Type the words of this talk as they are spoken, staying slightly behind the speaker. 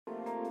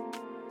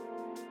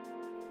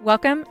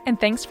Welcome, and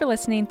thanks for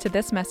listening to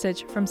this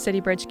message from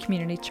City Bridge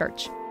Community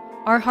Church.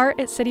 Our heart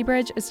at City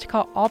Bridge is to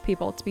call all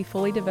people to be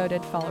fully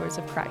devoted followers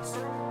of Christ.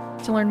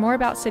 To learn more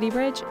about City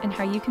Bridge and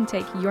how you can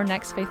take your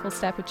next faithful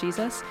step with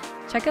Jesus,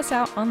 check us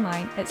out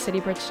online at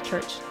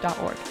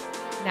citybridgechurch.org.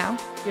 Now,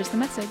 here's the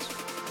message.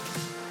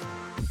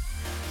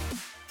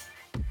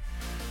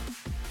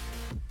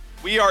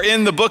 We are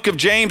in the book of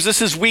James.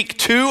 This is week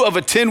 2 of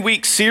a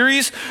 10-week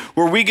series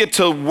where we get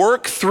to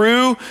work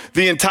through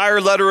the entire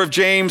letter of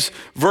James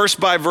verse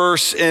by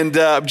verse, and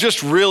I'm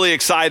just really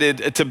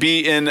excited to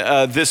be in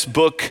this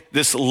book,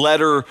 this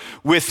letter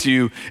with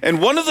you.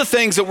 And one of the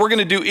things that we're going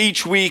to do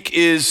each week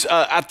is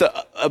at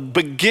the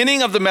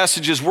beginning of the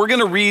messages, we're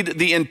going to read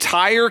the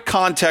entire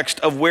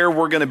context of where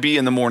we're going to be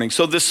in the morning.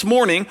 So this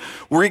morning,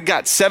 we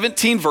got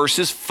 17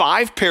 verses,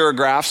 5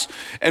 paragraphs,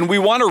 and we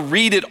want to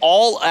read it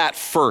all at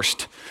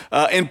first.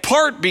 In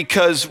part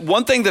because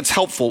one thing that's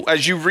helpful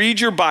as you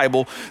read your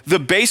Bible, the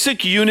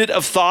basic unit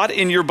of thought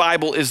in your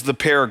Bible is the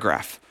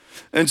paragraph.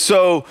 And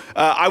so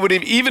I would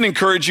even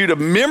encourage you to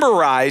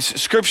memorize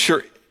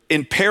scripture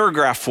in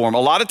paragraph form.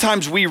 A lot of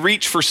times we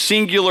reach for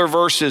singular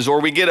verses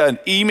or we get an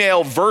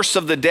email verse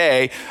of the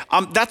day.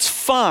 That's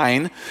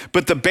fine,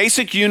 but the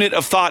basic unit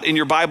of thought in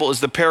your Bible is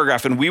the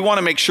paragraph, and we want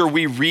to make sure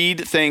we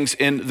read things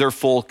in their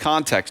full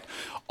context.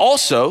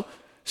 Also,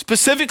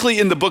 specifically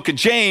in the book of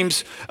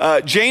James,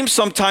 James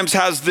sometimes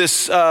has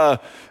this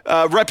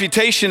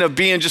reputation of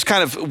being just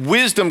kind of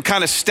wisdom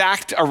kind of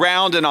stacked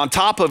around and on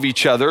top of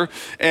each other.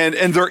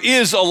 And there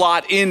is a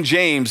lot in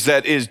James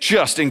that is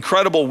just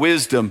incredible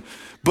wisdom.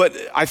 But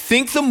I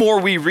think the more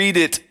we read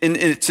it in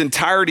its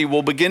entirety,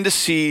 we'll begin to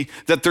see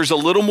that there's a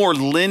little more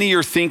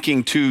linear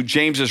thinking to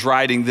James's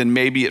writing than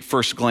maybe at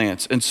first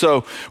glance. And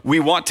so we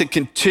want to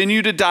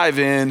continue to dive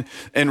in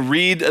and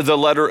read the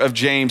letter of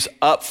James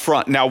up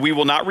front. Now, we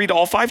will not read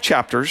all 5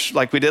 chapters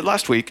like we did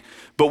last week,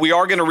 but we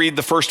are going to read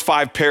the first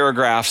 5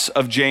 paragraphs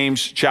of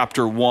James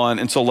chapter 1.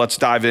 And so let's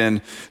dive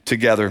in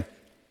together.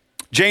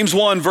 James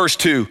 1, verse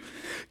 2.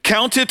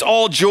 Count it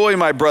all joy,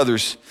 my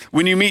brothers,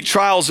 when you meet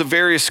trials of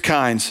various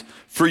kinds,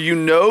 for you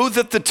know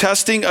that the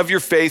testing of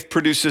your faith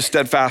produces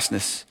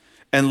steadfastness.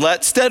 And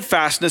let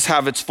steadfastness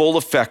have its full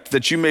effect,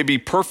 that you may be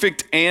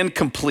perfect and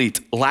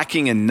complete,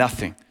 lacking in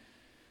nothing.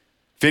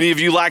 If any of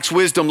you lacks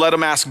wisdom, let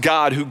him ask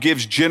God, who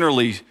gives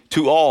generously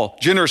to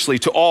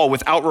all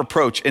without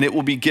reproach, and it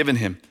will be given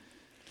him.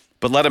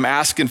 But let him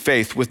ask in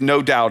faith with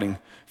no doubting.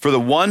 For the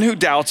one who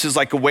doubts is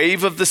like a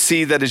wave of the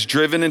sea that is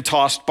driven and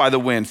tossed by the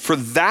wind. For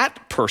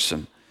that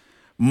person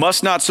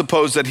must not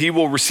suppose that he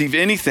will receive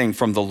anything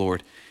from the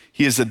Lord.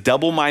 He is a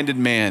double-minded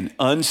man,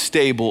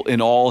 unstable in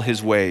all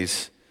his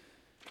ways.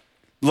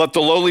 Let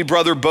the lowly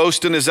brother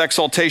boast in his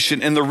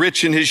exaltation and the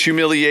rich in his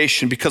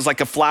humiliation, because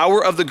like a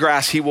flower of the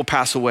grass, he will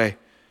pass away.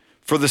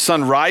 For the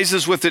sun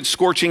rises with its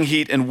scorching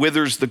heat and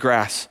withers the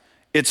grass.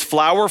 Its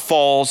flower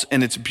falls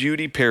and its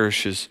beauty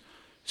perishes.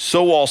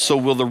 So also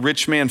will the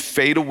rich man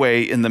fade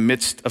away in the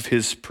midst of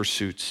his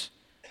pursuits.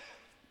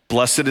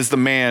 Blessed is the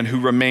man who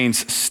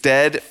remains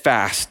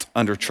steadfast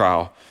under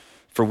trial.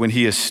 For when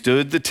he has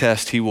stood the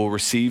test, he will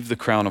receive the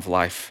crown of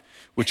life,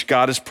 which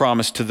God has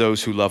promised to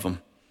those who love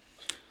him.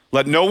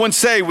 Let no one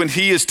say when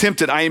he is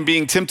tempted, I am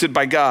being tempted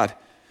by God.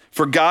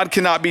 For God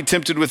cannot be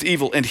tempted with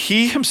evil, and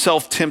he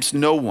himself tempts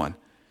no one.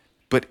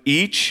 But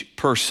each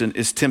person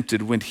is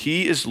tempted when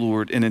he is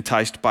lured and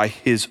enticed by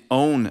his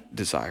own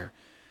desire.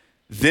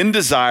 Then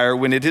desire,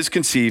 when it is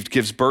conceived,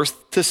 gives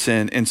birth to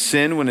sin, and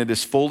sin, when it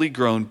is fully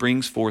grown,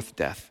 brings forth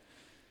death.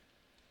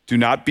 Do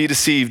not be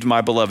deceived,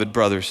 my beloved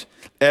brothers.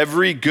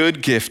 Every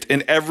good gift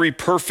and every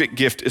perfect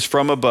gift is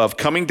from above,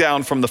 coming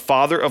down from the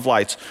Father of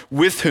lights,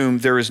 with whom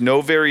there is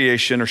no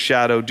variation or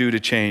shadow due to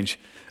change.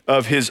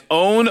 Of his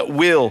own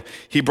will,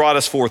 he brought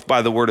us forth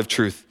by the word of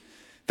truth,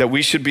 that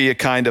we should be a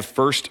kind of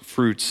first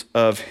fruits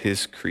of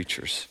his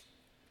creatures.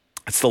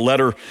 It's the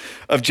letter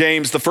of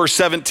James, the first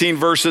 17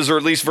 verses, or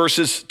at least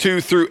verses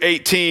 2 through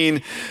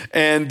 18.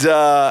 And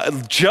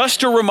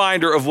just a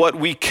reminder of what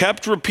we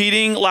kept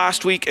repeating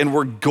last week, and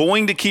we're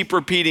going to keep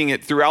repeating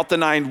it throughout the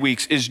 9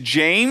 weeks, is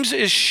James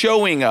is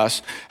showing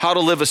us how to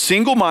live a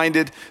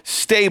single-minded,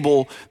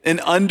 stable,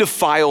 and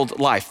undefiled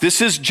life.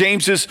 This is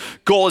James's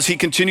goal as he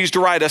continues to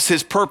write us,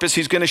 his purpose.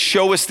 He's going to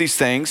show us these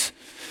things.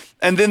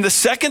 And then the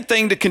second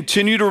thing to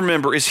continue to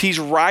remember is he's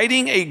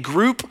writing a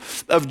group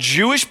of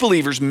Jewish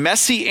believers,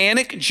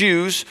 Messianic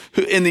Jews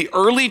who in the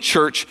early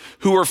church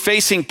who are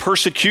facing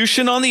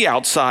persecution on the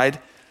outside,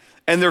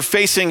 and they're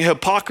facing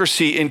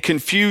hypocrisy and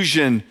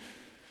confusion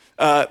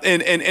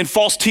and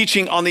false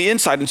teaching on the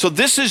inside. And so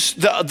this is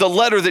the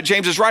letter that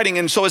James is writing.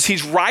 And so as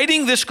he's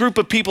writing this group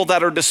of people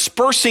that are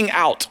dispersing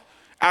out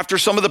after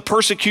some of the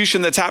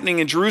persecution that's happening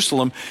in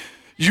Jerusalem,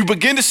 you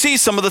begin to see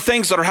some of the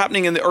things that are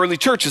happening in the early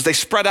church as they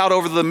spread out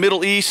over the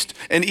Middle East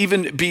and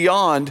even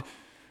beyond.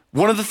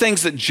 One of the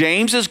things that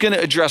James is going to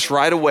address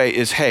right away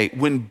is, hey,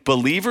 when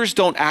believers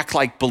don't act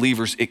like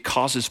believers, it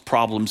causes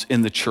problems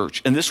in the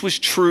church. And this was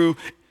true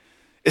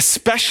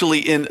especially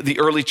in the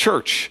early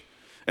church.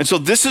 And so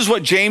this is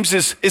what James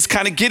is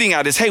kind of getting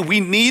at is, hey, we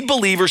need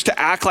believers to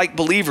act like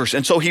believers.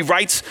 And so he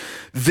writes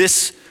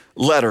this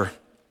letter.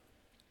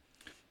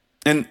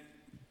 And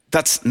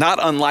that's not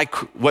unlike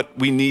what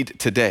we need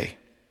today,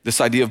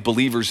 this idea of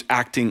believers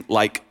acting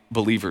like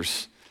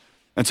believers.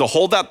 And so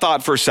hold that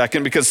thought for a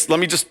second, because let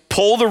me just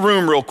poll the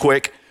room real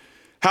quick.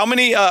 How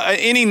many,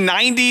 any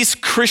 90s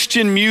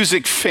Christian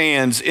music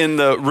fans in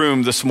the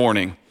room this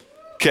morning?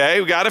 Okay,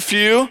 we got a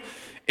few.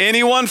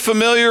 Anyone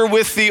familiar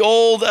with the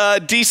old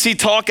DC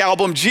Talk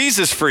album,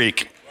 Jesus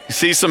Freak? You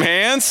see some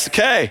hands?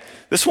 Okay,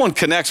 this one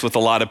connects with a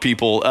lot of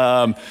people.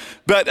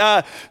 But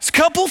a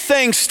couple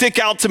things stick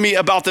out to me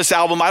about this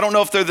album. I don't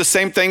know if they're the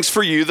same things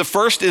for you. The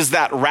first is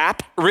that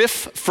rap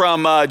riff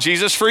from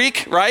Jesus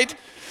Freak, right?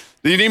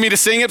 Do you need me to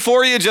sing it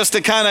for you just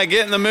to kind of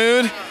get in the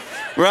mood,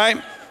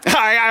 right?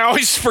 I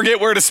always forget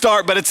where to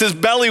start, but it's his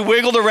belly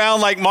wiggled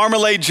around like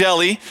marmalade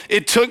jelly.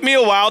 It took me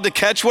a while to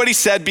catch what he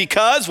said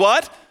because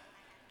what?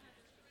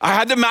 I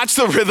had to match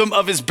the rhythm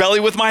of his belly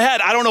with my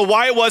head. I don't know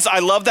why it was. I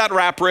love that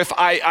rap riff.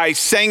 I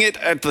sang it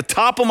at the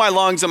top of my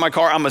lungs in my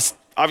car. I'm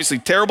obviously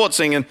terrible at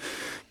singing,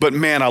 but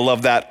man, I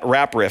love that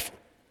rap riff.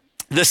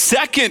 The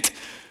second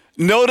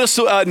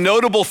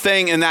notable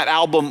thing in that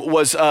album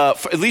was,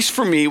 at least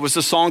for me, was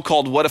a song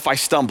called What If I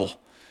Stumble?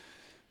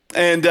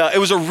 And it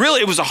was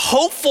a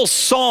hopeful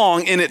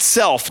song in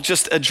itself,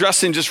 just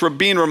addressing, just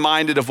being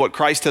reminded of what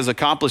Christ has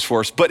accomplished for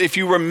us. But if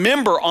you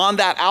remember on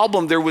that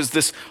album, there was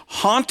this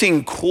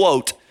haunting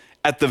quote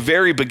at the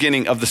very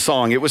beginning of the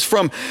song. It was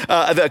from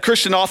the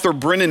Christian author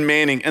Brennan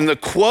Manning. And the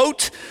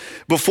quote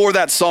before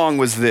that song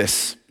was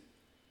this: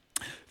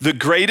 "The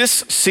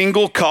greatest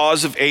single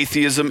cause of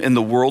atheism in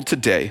the world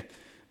today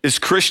is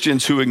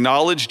Christians who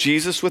acknowledge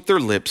Jesus with their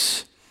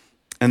lips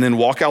and then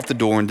walk out the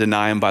door and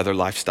deny him by their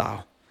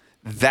lifestyle.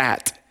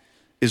 That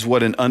is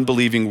what an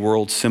unbelieving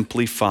world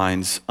simply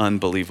finds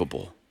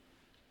unbelievable."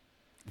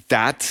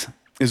 That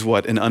is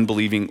what an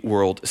unbelieving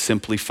world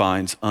simply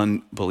finds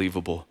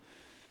unbelievable.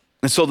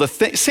 And so the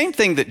same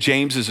thing that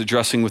James is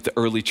addressing with the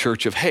early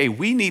church of, hey,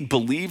 we need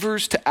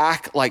believers to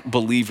act like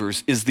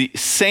believers, is the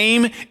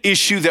same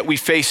issue that we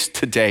face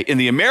today in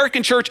the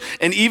American church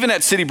and even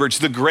at City Bridge.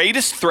 The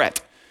greatest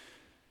threat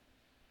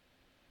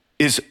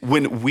is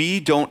when we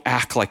don't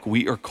act like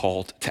we are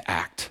called to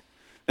act.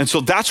 And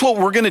so that's what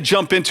we're gonna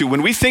jump into.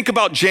 When we think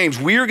about James,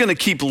 we are gonna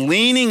keep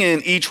leaning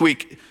in each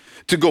week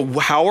to go,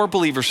 how are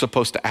believers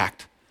supposed to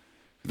act?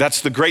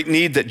 That's the great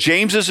need that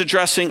James is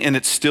addressing, and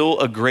it's still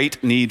a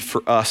great need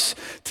for us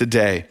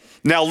today.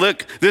 Now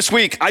look, this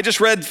week, I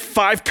just read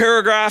 5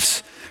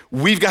 paragraphs.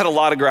 We've got a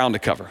lot of ground to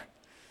cover.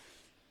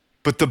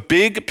 But the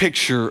big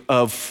picture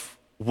of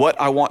what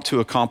I want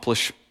to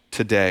accomplish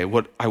today,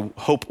 what I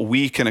hope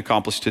we can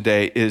accomplish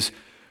today, is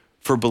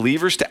for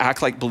believers to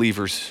act like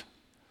believers.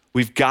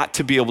 We've got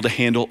to be able to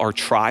handle our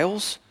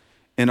trials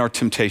and our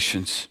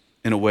temptations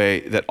in a way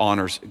that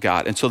honors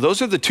God. And so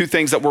those are the 2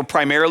 things that we're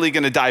primarily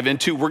gonna dive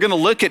into. We're gonna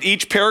look at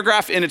each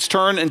paragraph in its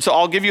turn, and so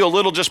I'll give you a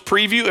little just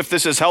preview if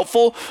this is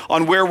helpful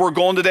on where we're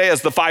going today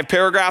as the 5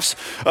 paragraphs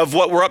of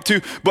what we're up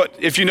to. But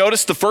if you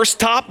notice the first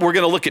top, we're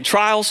gonna look at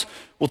trials.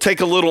 We'll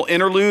take a little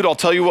interlude. I'll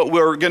tell you what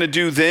we're gonna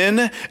do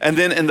then. And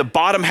then in the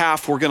bottom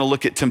half, we're gonna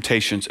look at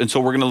temptations. And so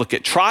we're gonna look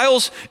at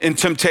trials and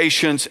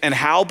temptations and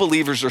how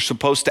believers are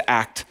supposed to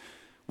act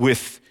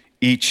with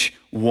each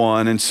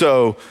one. And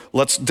so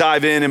let's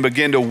dive in and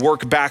begin to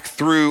work back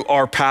through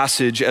our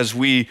passage as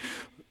we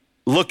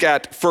look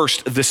at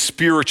first the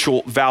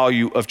spiritual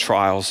value of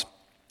trials.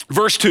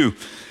 Verse 2,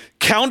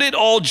 "Count it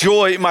all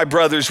joy, my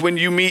brothers, when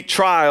you meet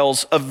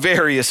trials of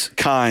various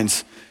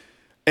kinds."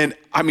 And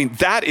I mean,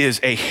 that is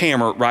a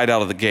hammer right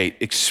out of the gate,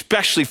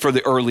 especially for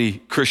the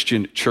early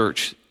Christian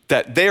church,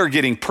 that they are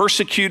getting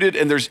persecuted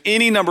and there's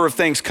any number of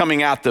things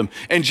coming at them.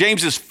 And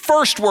James's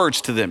first words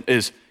to them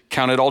is,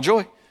 count it all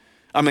joy.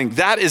 I mean,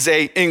 that is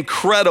an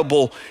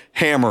incredible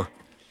hammer.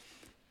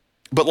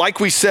 But like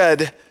we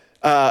said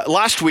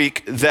last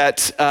week,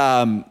 that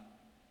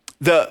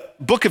the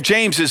book of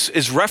James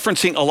is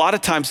referencing a lot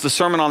of times the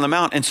Sermon on the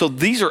Mount. And so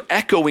these are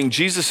echoing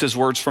Jesus's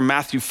words from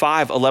Matthew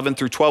 5:11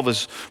 through 12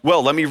 as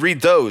well. Let me read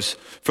those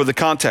for the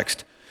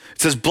context.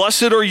 It says,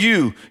 "Blessed are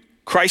you,"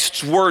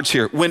 Christ's words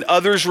here, "when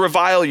others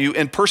revile you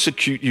and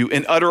persecute you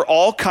and utter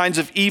all kinds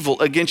of evil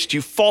against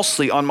you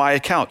falsely on my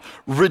account.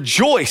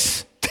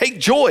 Rejoice, take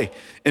joy,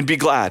 and be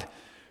glad,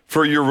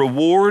 for your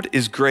reward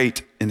is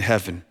great in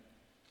heaven."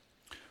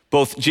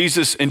 Both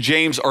Jesus and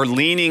James are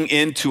leaning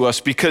into us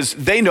because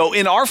they know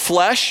in our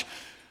flesh,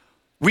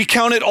 we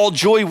count it all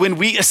joy when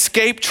we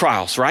escape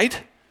trials, right?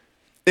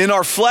 In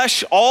our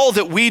flesh, all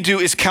that we do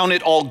is count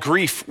it all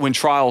grief when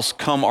trials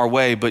come our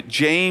way. But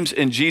James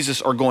and Jesus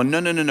are going,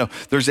 no.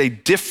 There's a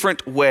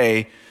different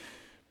way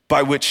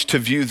by which to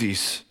view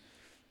these.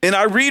 And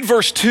I read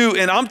verse 2,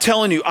 and I'm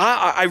telling you,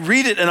 I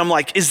read it and I'm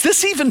like, is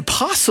this even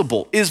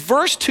possible? Is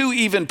verse 2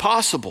 even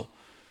possible?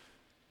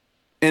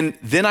 And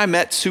then I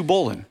met Sue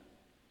Bolin.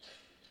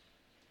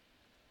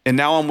 And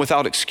now I'm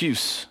without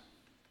excuse.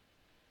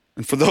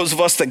 And for those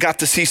of us that got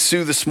to see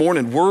Sue this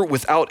morning, we're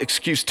without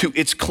excuse too.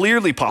 It's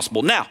clearly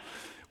possible. Now,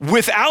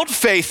 without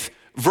faith,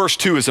 verse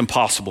 2 is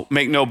impossible.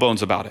 Make no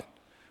bones about it.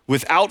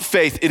 Without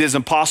faith, it is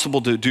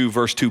impossible to do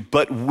verse 2.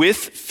 But with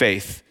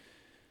faith,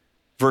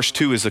 Verse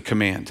 2 is a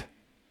command.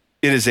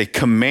 It is a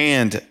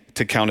command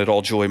to count it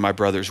all joy, my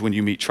brothers, when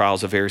you meet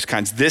trials of various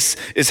kinds. This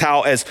is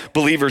how, as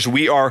believers,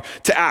 we are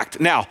to act.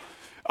 Now,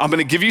 I'm going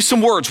to give you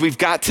some words. We've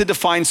got to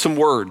define some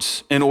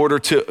words in order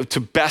to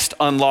best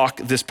unlock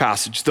this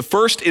passage. The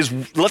first is,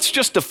 let's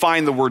just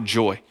define the word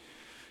joy.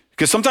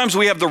 Because sometimes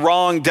we have the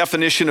wrong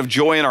definition of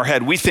joy in our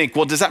head. We think,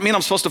 well, does that mean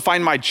I'm supposed to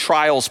find my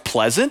trials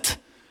pleasant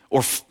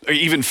or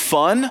even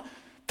fun?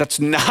 That's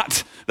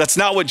not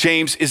what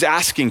James is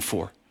asking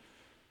for.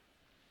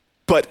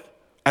 But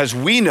as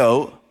we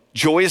know,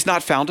 joy is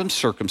not found in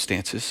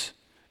circumstances.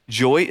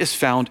 Joy is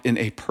found in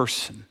a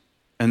person,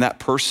 and that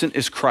person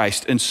is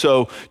Christ. And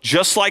so,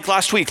 just like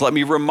last week, let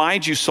me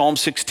remind you Psalm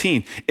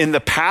 16. In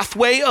the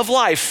pathway of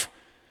life,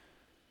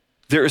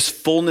 there is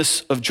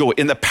fullness of joy.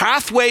 In the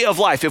pathway of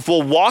life, if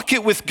we'll walk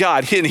it with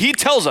God, and he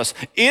tells us,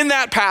 in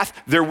that path,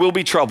 there will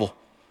be trouble.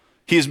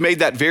 He has made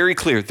that very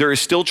clear. There is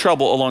still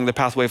trouble along the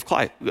pathway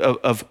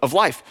of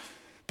life.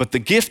 But the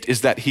gift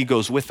is that he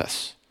goes with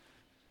us.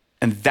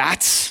 And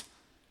that's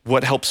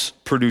what helps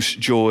produce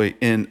joy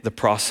in the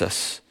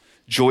process.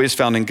 Joy is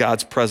found in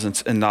God's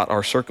presence and not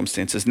our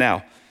circumstances.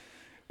 Now,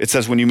 it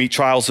says when you meet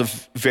trials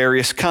of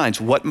various kinds,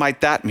 what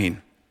might that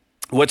mean?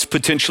 What's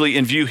potentially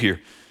in view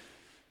here?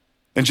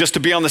 And just to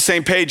be on the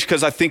same page,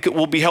 because I think it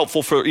will be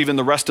helpful for even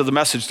the rest of the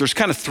message, there's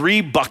kind of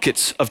three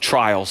buckets of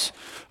trials.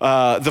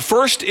 The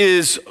first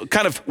is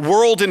kind of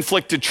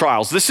world-inflicted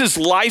trials. This is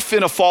life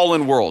in a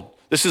fallen world.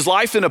 This is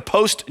life in a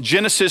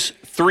post-Genesis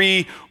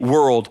 3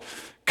 world.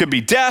 It could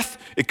be death,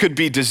 it could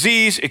be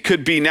disease, it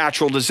could be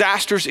natural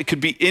disasters, it could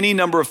be any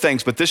number of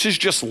things, but this is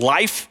just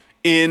life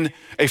in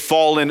a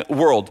fallen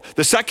world.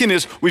 The second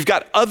is we've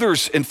got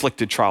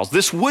others-inflicted trials.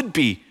 This would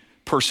be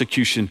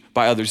persecution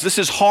by others. This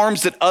is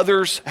harms that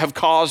others have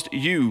caused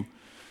you.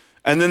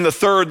 And then the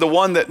third, the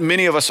one that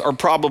many of us are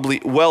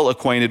probably well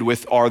acquainted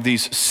with, are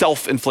these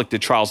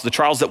self-inflicted trials, the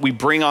trials that we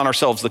bring on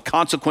ourselves, the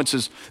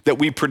consequences that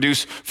we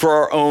produce for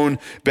our own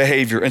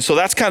behavior. And so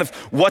that's kind of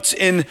what's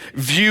in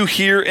view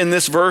here in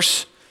this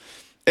verse.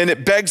 And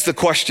it begs the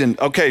question,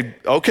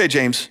 okay,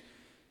 James,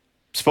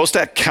 supposed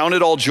to count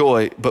it all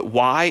joy, but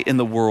why in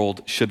the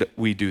world should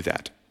we do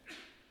that?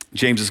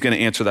 James is going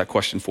to answer that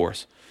question for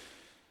us.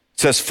 It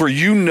says, for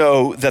you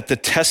know that the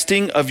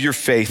testing of your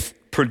faith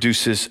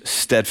produces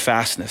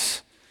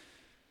steadfastness.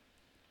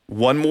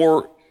 One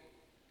more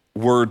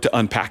word to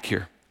unpack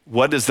here.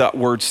 What does that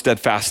word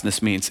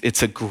steadfastness mean?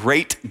 It's a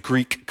great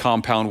Greek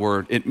compound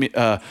word.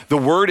 The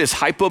word is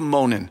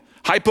hypomonin.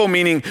 Hypo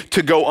meaning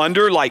to go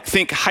under, like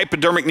think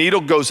hypodermic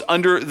needle goes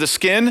under the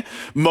skin.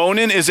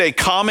 Monin is a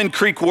common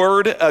Greek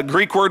word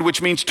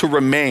which means to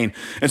remain.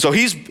 And so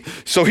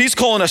he's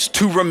calling us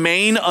to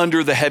remain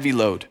under the heavy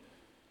load.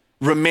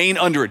 Remain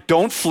under it.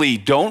 Don't flee,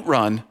 don't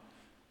run.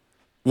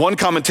 One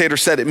commentator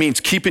said it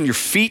means keeping your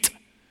feet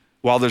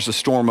while there's a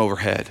storm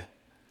overhead.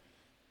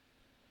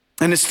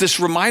 And it's this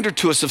reminder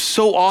to us of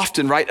so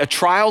often, right? A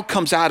trial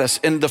comes at us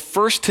and the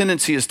first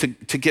tendency is to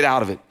get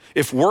out of it.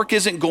 If work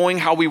isn't going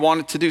how we want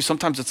it to do,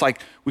 sometimes it's like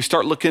we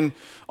start looking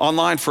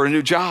online for a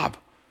new job.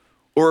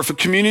 Or if a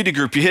community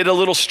group, you hit a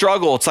little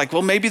struggle, it's like,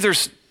 well, maybe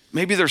there's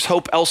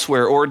hope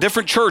elsewhere, or a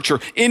different church,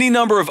 or any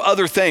number of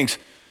other things.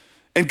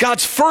 And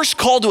God's first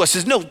call to us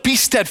is, no, be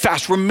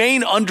steadfast,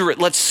 remain under it.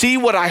 Let's see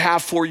what I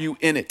have for you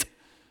in it.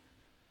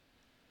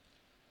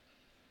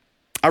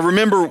 I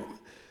remember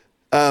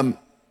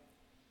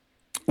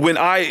when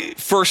I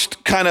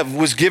first kind of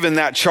was given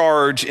that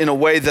charge in a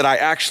way that I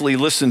actually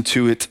listened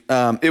to it,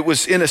 it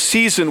was in a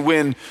season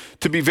when,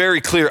 to be very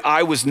clear,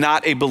 I was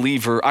not a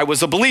believer. I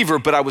was a believer,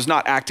 but I was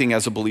not acting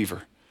as a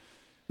believer.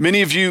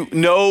 Many of you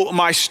know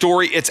my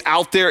story. It's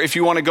out there if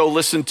you want to go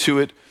listen to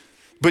it.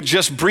 But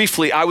just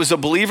briefly, I was a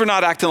believer,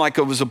 not acting like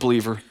I was a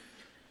believer.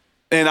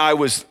 And I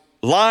was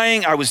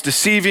lying, I was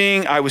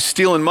deceiving, I was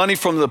stealing money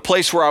from the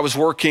place where I was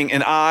working,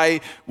 and I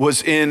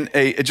was in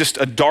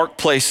just a dark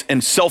place,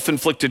 and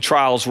self-inflicted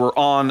trials were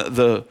on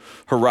the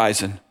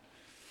horizon.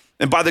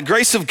 And by the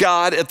grace of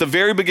God, at the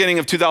very beginning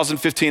of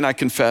 2015, I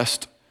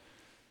confessed.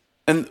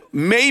 And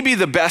maybe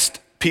the best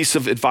piece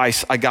of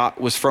advice I got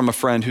was from a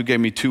friend who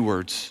gave me 2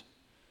 words.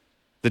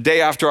 The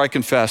day after I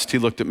confessed, he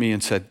looked at me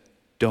and said,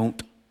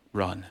 "Don't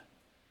run.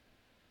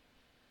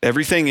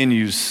 Everything in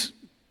you's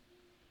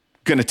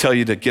gonna tell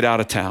you to get out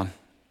of town,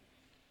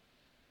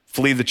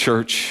 flee the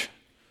church,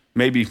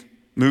 maybe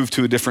move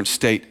to a different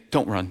state.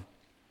 Don't run.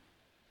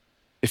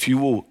 If you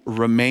will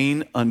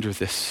remain under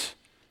this,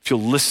 if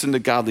you'll listen to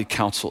godly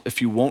counsel,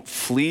 if you won't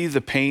flee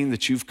the pain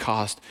that you've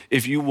caused,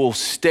 if you will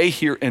stay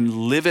here and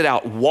live it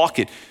out, walk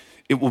it,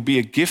 it will be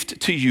a gift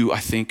to you, I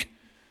think,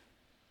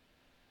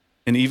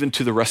 and even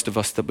to the rest of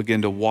us that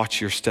begin to watch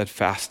your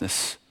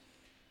steadfastness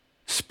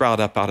sprout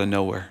up out of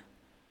nowhere.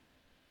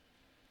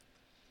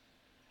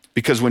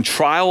 Because when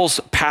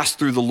trials pass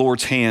through the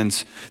Lord's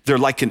hands, they're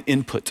like an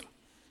input.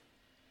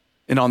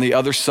 And on the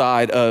other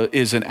side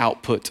is an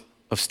output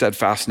of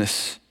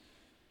steadfastness.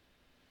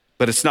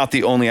 But it's not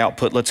the only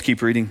output. Let's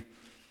keep reading.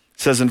 It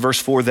says in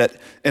verse 4 that,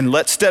 and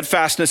let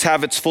steadfastness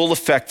have its full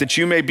effect, that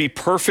you may be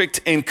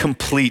perfect and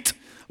complete,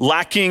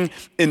 lacking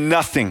in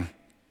nothing.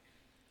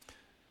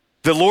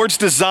 The Lord's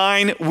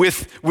design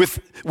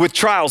with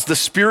trials, the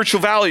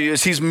spiritual value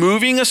is he's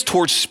moving us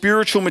towards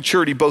spiritual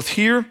maturity, both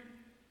here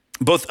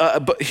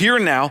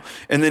and now,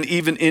 and then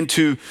even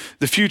into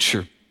the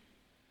future.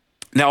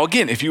 Now,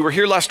 again, if you were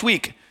here last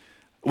week,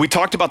 we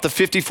talked about the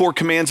 54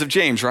 commands of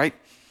James, right?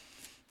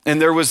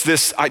 And there was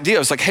this idea, it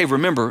was like, hey,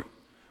 remember,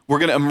 we're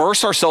gonna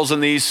immerse ourselves in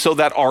these so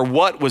that our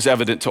what was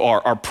evident to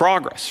our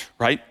progress,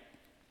 right?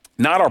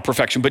 Not our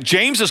perfection, but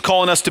James is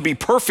calling us to be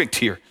perfect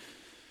here.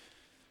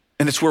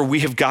 And it's where we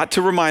have got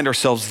to remind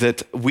ourselves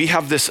that we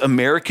have this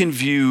American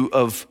view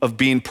of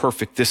being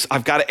perfect. This,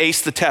 I've got to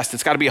ace the test.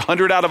 It's got to be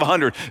 100 out of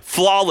 100,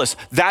 flawless.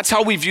 That's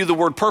how we view the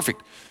word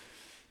perfect.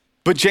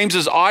 But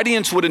James's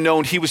audience would have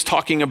known he was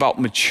talking about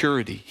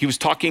maturity. He was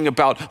talking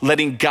about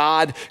letting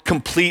God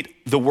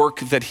complete the work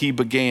that he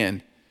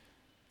began.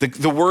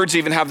 The words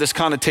even have this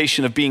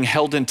connotation of being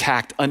held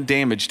intact,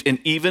 undamaged, and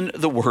even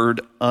the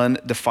word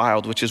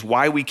undefiled, which is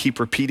why we keep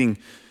repeating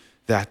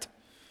that.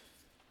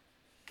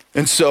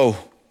 And so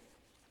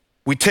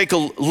we take a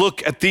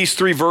look at these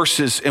 3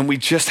 verses and we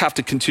just have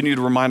to continue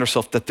to remind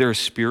ourselves that there is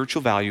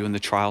spiritual value in the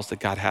trials that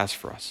God has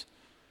for us.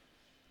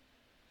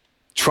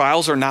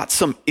 Trials are not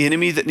some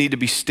enemy that need to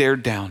be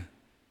stared down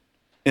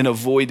and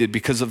avoided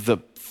because of the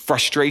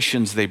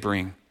frustrations they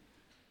bring.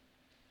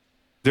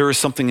 There is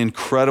something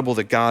incredible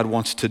that God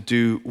wants to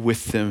do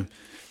with them.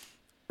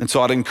 And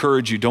so I'd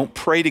encourage you, don't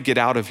pray to get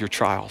out of your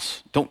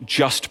trials. Don't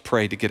just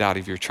pray to get out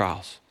of your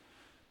trials.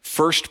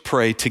 First,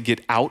 pray to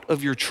get out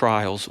of your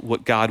trials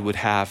what God would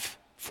have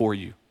for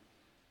you,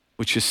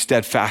 which is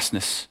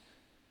steadfastness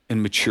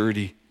and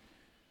maturity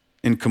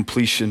and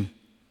completion.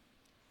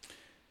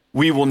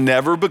 We will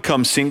never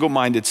become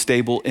single-minded,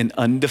 stable, and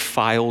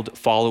undefiled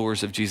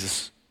followers of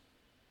Jesus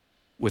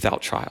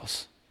without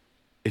trials.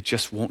 It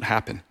just won't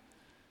happen.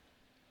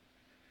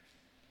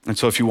 And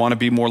so if you want to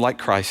be more like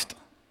Christ,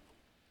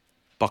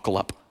 buckle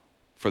up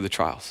for the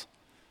trials.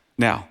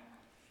 Now,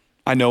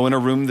 I know in a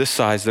room this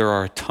size, there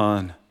are a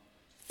ton,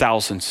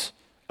 thousands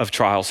of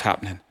trials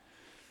happening.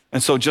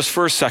 And so just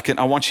for a second,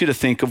 I want you to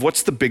think of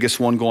what's the biggest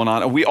one going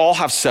on. And we all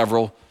have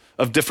several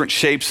of different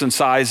shapes and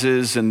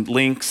sizes and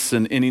lengths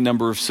and any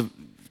number of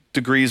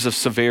degrees of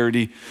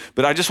severity.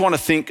 But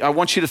I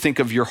want you to think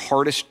of your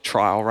hardest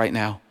trial right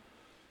now.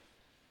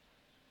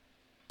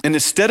 And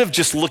instead of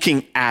just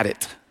looking at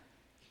it,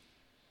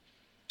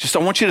 I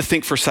want you to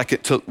think for a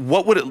second to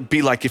what would it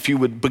be like if you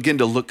would begin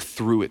to look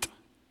through it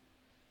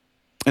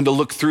and to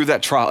look through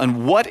that trial.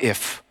 And what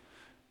if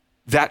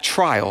that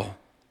trial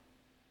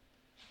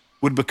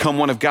would become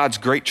one of God's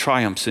great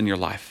triumphs in your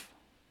life?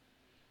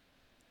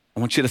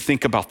 I want you to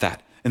think about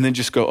that and then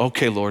just go,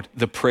 okay, Lord,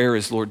 the prayer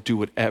is, Lord, do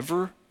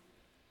whatever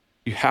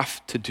you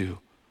have to do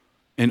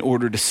in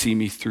order to see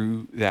me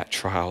through that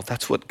trial.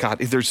 That's what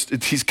God,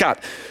 he's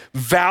got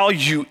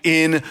value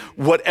in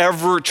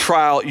whatever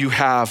trial you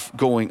have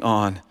going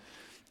on.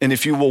 And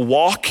if you will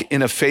walk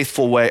in a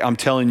faithful way, I'm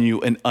telling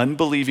you, an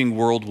unbelieving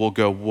world will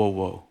go,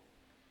 whoa,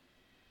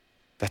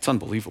 that's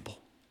unbelievable.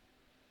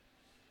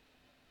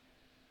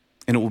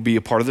 And it will be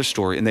a part of the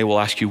story. And they will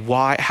ask you,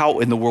 why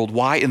in the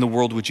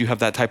world would you have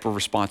that type of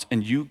response?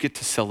 And you get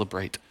to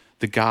celebrate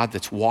the God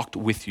that's walked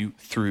with you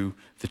through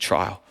the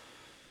trial.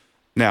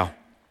 Now,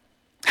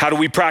 how do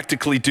we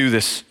practically do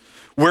this?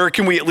 Where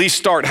can we at least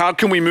start? How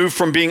can we move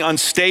from being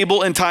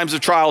unstable in times of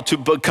trial to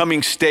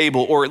becoming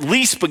stable, or at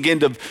least begin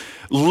to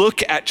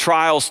look at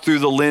trials through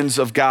the lens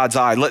of God's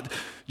eye?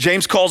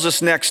 James calls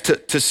us next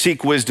to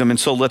seek wisdom. And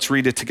so let's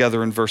read it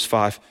together in verse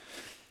 5. It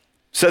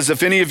says,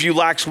 if any of you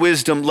lacks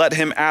wisdom, let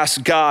him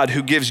ask God,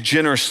 who gives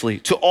generously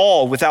to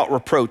all without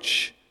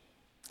reproach,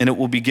 and it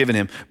will be given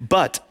him.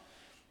 But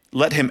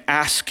let him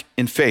ask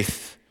in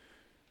faith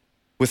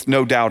with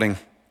no doubting.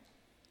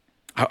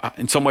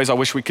 In some ways, I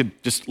wish we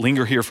could just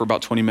linger here for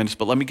about 20 minutes,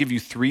 but let me give you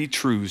 3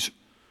 truths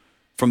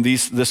from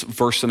this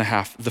verse and a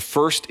half. The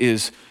first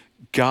is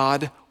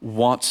God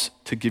wants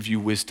to give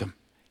you wisdom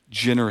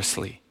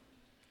generously.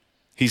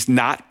 He's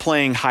not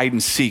playing hide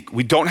and seek.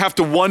 We don't have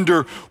to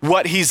wonder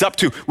what he's up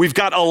to. We've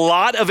got a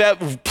lot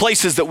of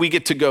places that we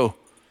get to go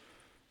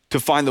to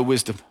find the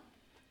wisdom.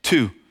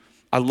 2,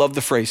 I love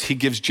the phrase, he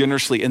gives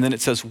generously, and then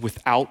it says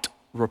without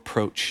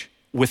reproach.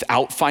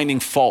 Without finding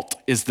fault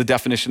is the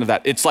definition of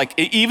that. It's like,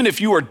 even if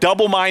you are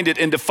double-minded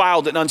and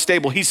defiled and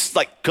unstable, he's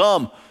like,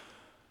 come,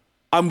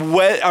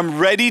 I'm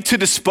ready to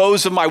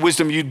dispose of my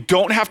wisdom. You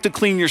don't have to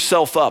clean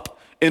yourself up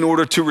in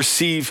order to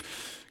receive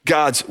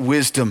God's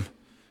wisdom.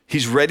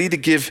 He's ready to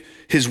give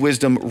his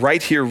wisdom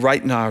right here,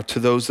 right now to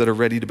those that are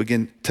ready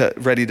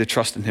to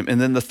trust in him. And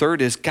then the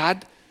third is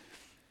God,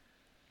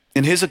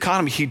 in his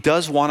economy, he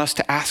does want us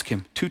to ask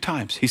him 2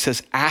 times. He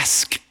says,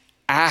 ask.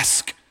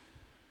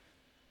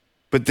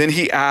 But then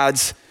he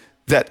adds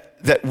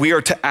that we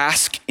are to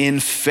ask in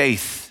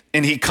faith.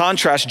 And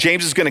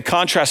James is going to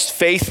contrast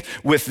faith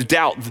with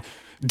doubt.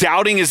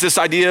 Doubting is this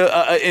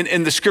idea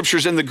in the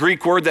scriptures, in the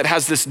Greek word, that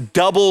has this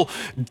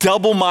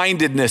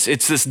double-mindedness.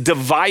 It's this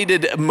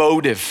divided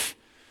motive.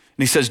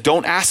 And he says,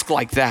 don't ask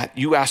like that.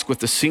 You ask with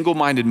the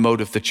single-minded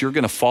motive that you're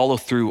going to follow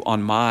through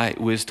on my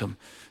wisdom.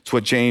 It's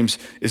what James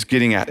is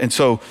getting at. And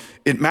so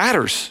it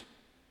matters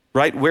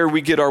right? Where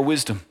we get our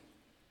wisdom.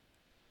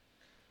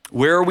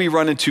 Where are we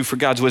running to for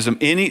God's wisdom?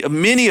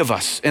 Many of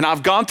us, and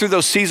I've gone through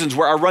those seasons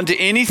where I run to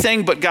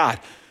anything but God.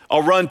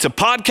 I'll run to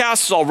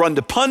podcasts, I'll run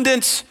to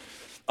pundits,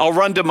 I'll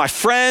run to my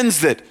friends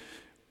that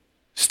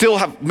still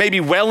have maybe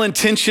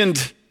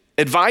well-intentioned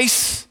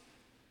advice,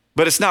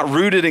 but it's not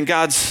rooted in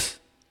God's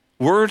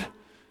word.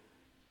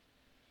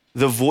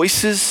 The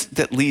voices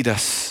that lead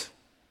us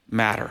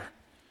matter.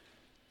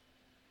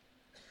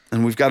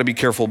 And we've got to be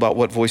careful about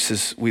what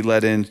voices we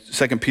let in.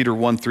 2 Peter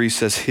 1:3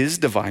 says, his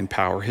divine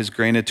power has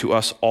granted to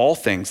us all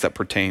things that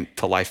pertain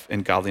to life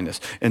and godliness.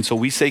 And so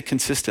we say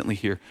consistently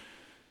here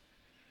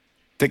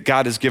that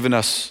God has given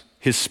us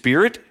his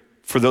spirit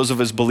for those of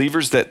us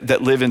believers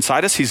that live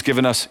inside us. He's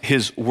given us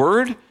his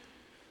word,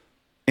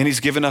 and he's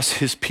given us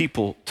his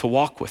people to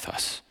walk with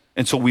us.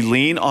 And so we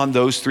lean on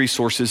those three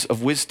sources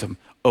of wisdom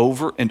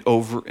over and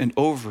over and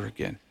over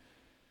again.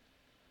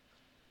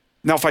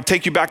 Now, if I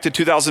take you back to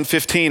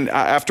 2015,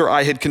 after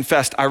I had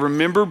confessed, I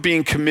remember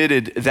being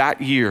committed that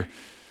year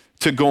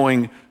to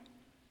going,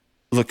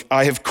 look,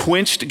 I have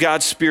quenched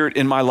God's spirit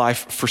in my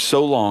life for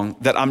so long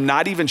that I'm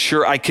not even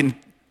sure I can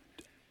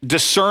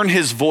discern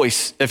his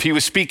voice if he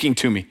was speaking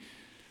to me.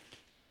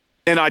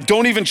 And I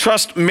don't even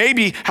trust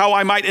maybe how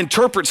I might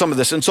interpret some of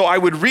this. And so I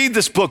would read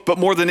this book, but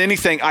more than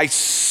anything, I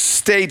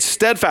stayed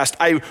steadfast.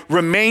 I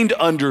remained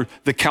under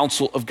the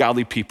counsel of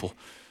godly people.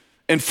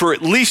 And for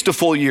at least a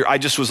full year, I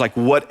just was like,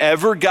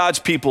 whatever God's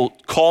people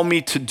call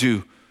me to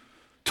do,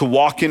 to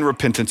walk in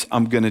repentance,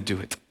 I'm gonna do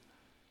it.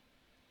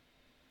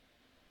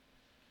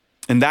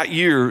 And that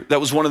year, that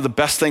was one of the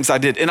best things I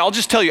did. And I'll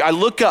just tell you, I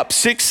look up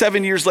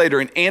 6-7 years later,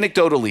 and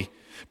anecdotally,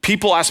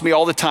 people ask me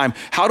all the time,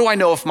 how do I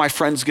know if my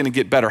friend's gonna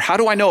get better? How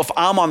do I know if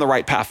I'm on the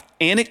right path?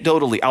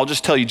 Anecdotally, I'll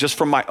just tell you, just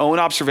from my own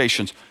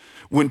observations,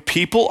 when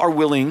people are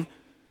willing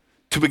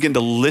to begin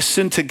to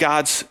listen to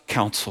God's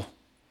counsel,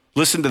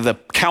 listen to the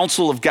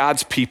counsel of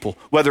God's people,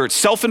 whether it's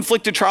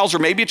self-inflicted trials or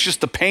maybe it's just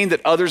the pain that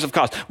others have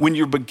caused. When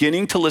you're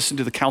beginning to listen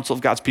to the counsel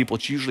of God's people,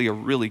 it's usually a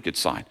really good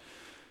sign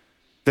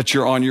that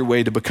you're on your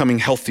way to becoming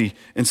healthy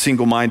and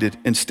single-minded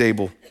and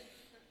stable.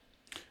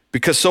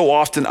 Because so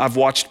often I've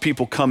watched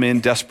people come in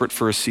desperate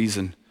for a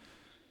season,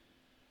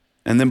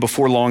 and then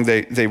before long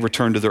they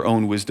return to their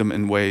own wisdom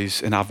and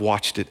ways, and I've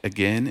watched it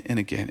again and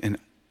again. And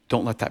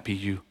don't let that be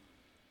you.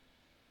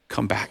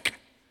 Come back.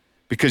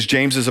 Because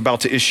James is about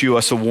to issue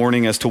us a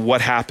warning as to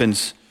what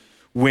happens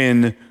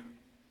when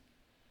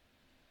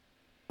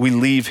we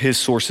leave his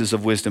sources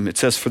of wisdom. It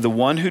says, for the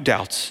one who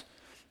doubts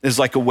is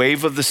like a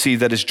wave of the sea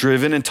that is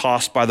driven and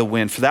tossed by the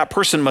wind. For that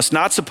person must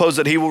not suppose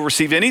that he will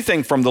receive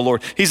anything from the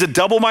Lord. He's a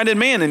double-minded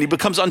man, and he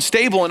becomes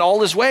unstable in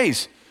all his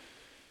ways.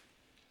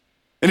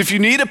 And if you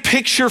need a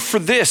picture for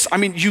this, I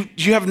mean,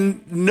 you have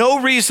no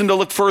reason to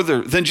look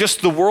further than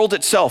just the world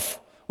itself.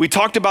 We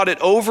talked about it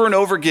over and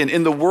over again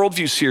in the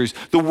Worldview series.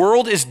 The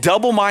world is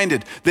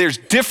double-minded. There's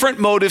different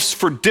motives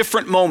for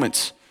different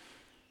moments.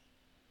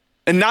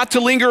 And not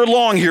to linger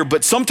long here,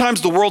 but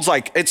sometimes the world's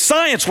like, it's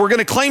science. We're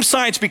gonna claim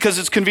science because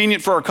it's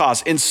convenient for our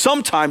cause. And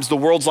sometimes the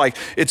world's like,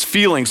 it's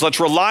feelings. Let's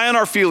rely on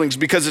our feelings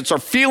because it's our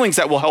feelings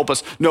that will help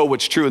us know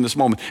what's true in this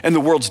moment. And the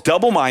world's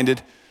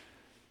double-minded,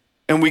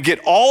 and we get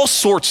all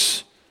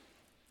sorts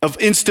of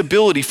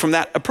instability from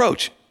that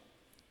approach.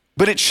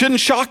 But it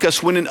shouldn't shock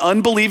us when an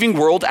unbelieving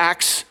world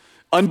acts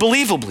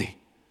unbelievably.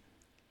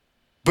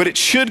 But it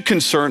should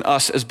concern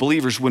us as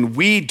believers when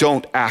we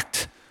don't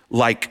act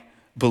like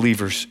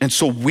believers. And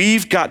so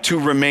we've got to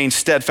remain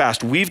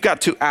steadfast. We've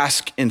got to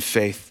ask in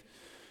faith.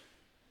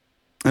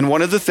 And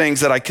one of the things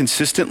that I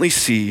consistently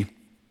see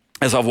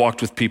as I've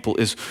walked with people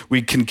is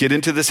we can get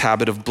into this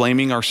habit of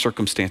blaming our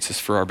circumstances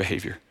for our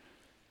behavior.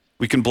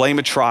 We can blame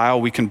a trial,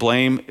 we can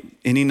blame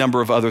any number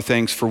of other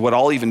things for what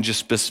I'll even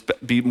just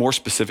be more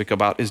specific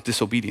about is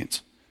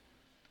disobedience.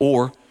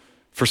 Or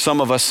for some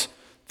of us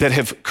that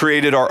have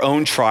created our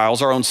own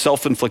trials, our own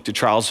self-inflicted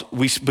trials,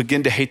 we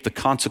begin to hate the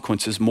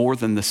consequences more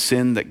than the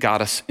sin that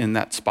got us in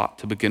that spot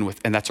to begin with.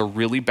 And that's a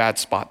really bad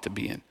spot to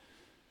be in.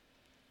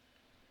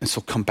 And so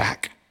come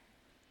back.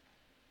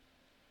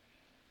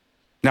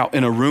 Now,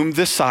 in a room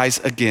this size,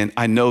 again,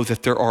 I know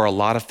that there are a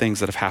lot of things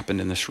that have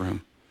happened in this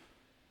room.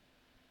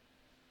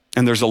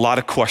 And there's a lot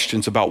of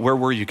questions about where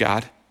were you,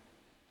 God?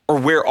 Or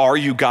where are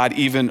you, God,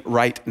 even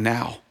right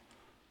now?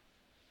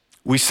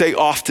 We say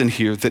often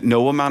here that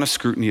no amount of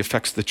scrutiny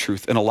affects the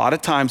truth. And a lot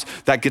of times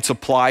that gets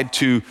applied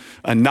to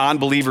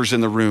non-believers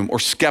in the room or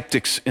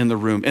skeptics in the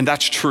room. And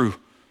that's true.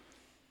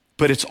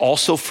 But it's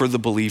also for the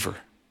believer.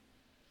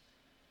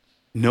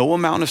 No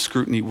amount of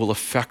scrutiny will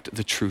affect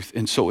the truth.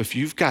 And so if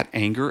you've got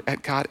anger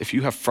at God, if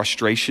you have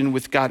frustration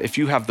with God, if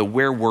you have the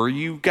where were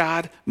you,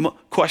 God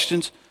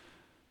questions,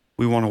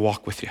 we want to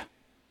walk with you.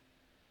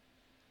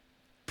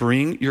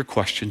 Bring your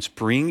questions,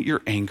 bring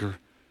your anger,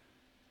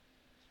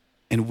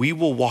 and we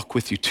will walk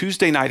with you.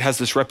 Tuesday night has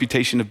this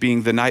reputation of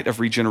being the night of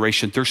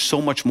regeneration. There's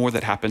so much more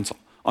that happens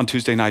on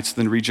Tuesday nights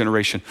than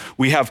regeneration.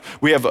 We have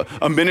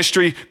a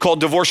ministry called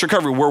Divorce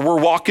Recovery where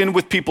we're walking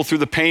with people through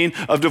the pain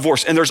of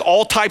divorce. And there's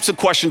all types of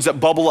questions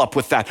that bubble up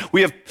with that.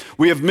 We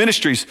have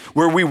ministries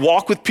where we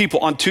walk with people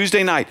on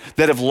Tuesday night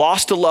that have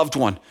lost a loved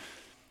one.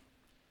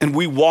 And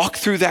we walk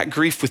through that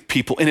grief with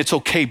people, and it's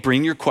okay.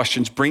 Bring your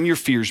questions, bring your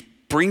fears,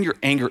 bring your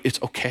anger.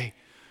 It's okay.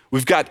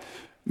 We've got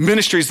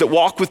ministries that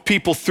walk with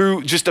people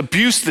through just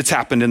abuse that's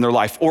happened in their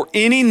life or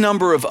any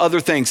number of other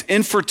things,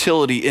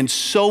 infertility and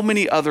so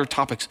many other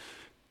topics.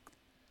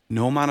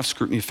 No amount of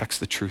scrutiny affects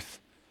the truth.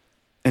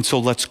 And so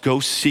let's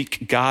go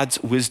seek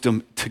God's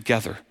wisdom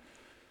together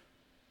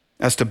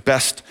as to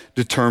best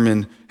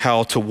determine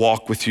how to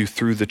walk with you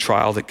through the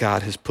trial that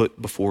God has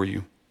put before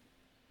you.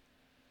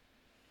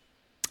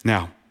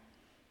 Now,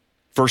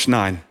 verse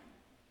 9.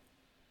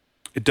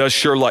 It does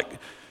sure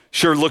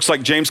looks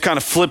like James kind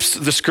of flips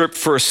the script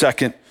for a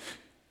second.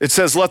 It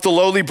says, let the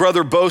lowly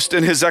brother boast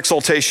in his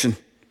exaltation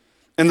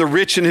and the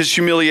rich in his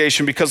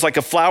humiliation, because like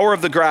a flower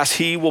of the grass,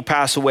 he will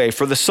pass away.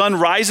 For the sun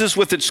rises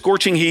with its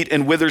scorching heat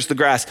and withers the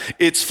grass.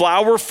 Its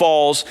flower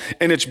falls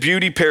and its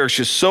beauty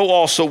perishes. So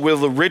also will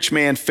the rich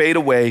man fade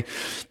away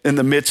in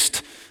the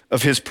midst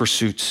of his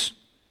pursuits.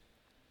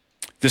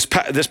 This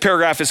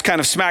paragraph is kind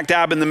of smack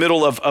dab in the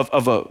middle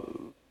of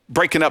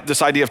breaking up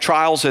this idea of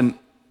trials and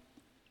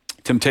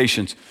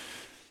temptations.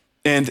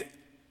 And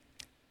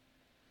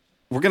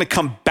we're going to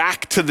come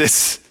back to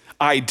this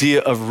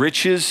idea of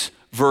riches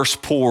versus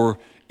poor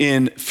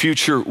in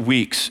future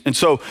weeks. And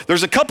so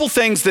there's a couple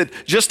things that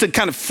just to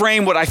kind of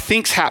frame what I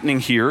think's happening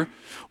here.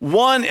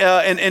 One,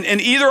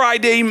 and either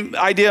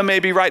idea may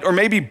be right, or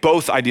maybe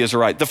both ideas are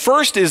right. The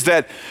first is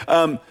that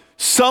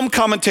some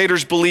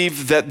commentators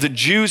believe that the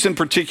Jews in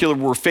particular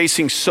were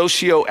facing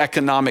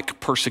socioeconomic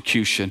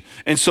persecution.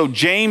 And so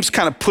James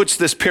kind of puts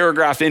this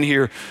paragraph in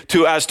here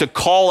as to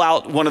call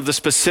out one of the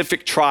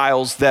specific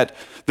trials that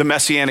the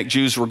Messianic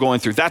Jews were going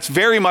through. That's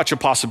very much a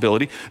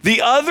possibility.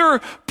 The other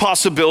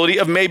possibility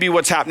of maybe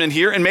what's happening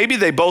here, and maybe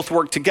they both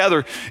work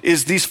together,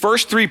 is these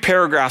first three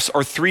paragraphs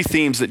are three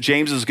themes that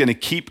James is going to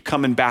keep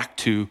coming back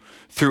to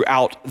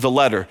throughout the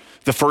letter.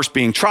 The first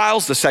being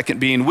trials, the second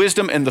being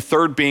wisdom, and the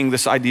third being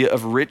this idea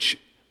of rich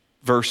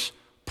versus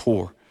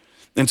poor.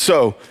 And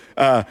so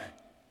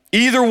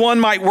either one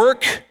might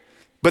work,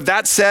 but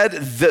that said,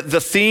 the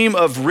theme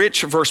of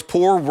rich versus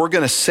poor, we're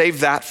going to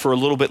save that for a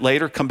little bit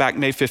later. Come back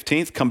May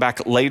 15th, come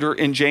back later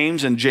in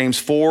James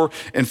 4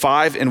 and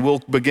 5, and we'll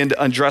begin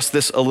to address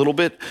this a little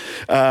bit.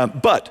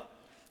 But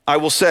I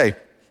will say,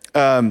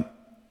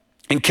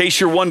 in case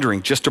you're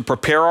wondering, just to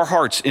prepare our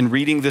hearts in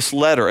reading this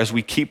letter as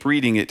we keep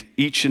reading it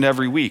each and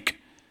every week,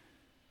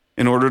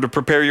 in order to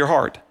prepare your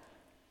heart,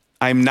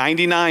 I'm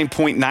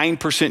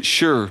 99.9%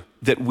 sure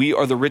that we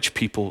are the rich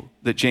people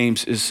that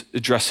James is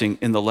addressing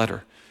in the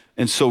letter.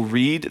 And so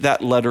read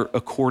that letter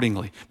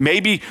accordingly.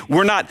 Maybe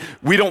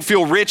we don't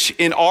feel rich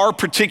in our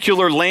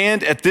particular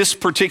land at this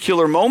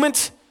particular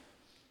moment,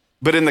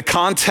 but in the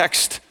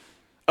context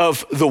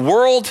of the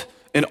world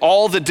and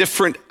all the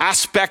different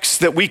aspects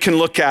that we can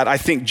look at, I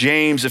think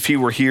James, if he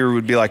were here,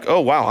 would be like,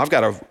 oh, wow, I've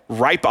got a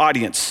ripe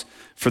audience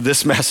for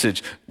this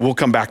message. We'll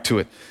come back to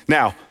it.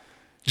 Now,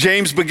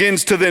 James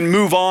begins to then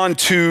move on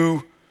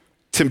to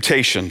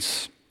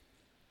temptations.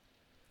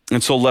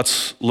 And so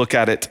let's look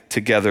at it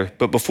together.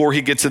 But before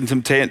he gets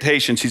into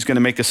temptations, he's going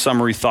to make a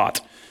summary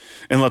thought.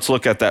 And let's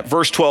look at that.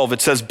 Verse 12,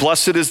 it says,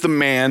 blessed is the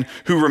man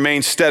who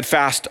remains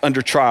steadfast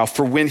under trial,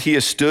 for when he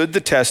has stood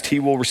the test, he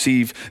will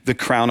receive the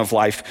crown of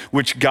life,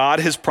 which God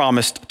has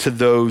promised to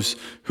those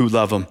who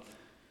love him.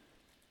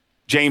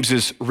 James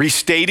is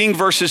restating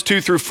verses 2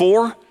 through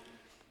 4,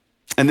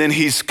 and then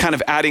he's kind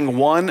of adding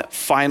one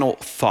final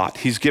thought.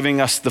 He's giving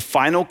us the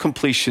final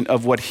completion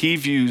of what he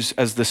views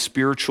as the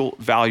spiritual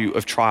value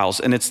of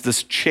trials. And it's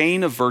this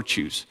chain of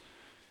virtues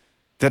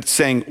that's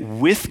saying,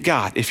 with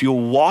God, if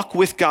you'll walk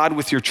with God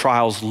with your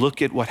trials,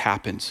 look at what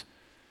happens.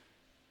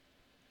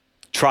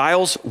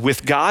 Trials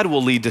with God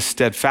will lead to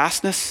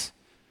steadfastness,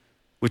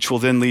 which will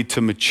then lead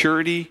to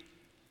maturity,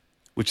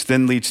 which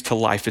then leads to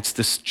life. It's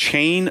this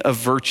chain of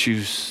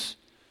virtues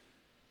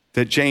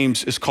that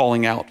James is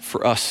calling out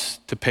for us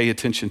to pay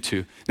attention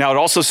to. Now, it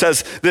also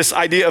says this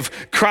idea of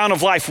crown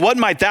of life. What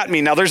might that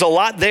mean? Now, there's a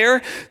lot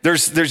there.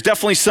 There's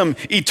definitely some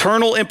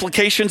eternal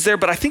implications there,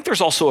 but I think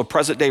there's also a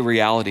present day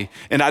reality.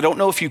 And I don't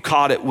know if you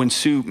caught it when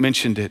Sue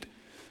mentioned it,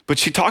 but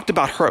she talked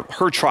about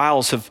her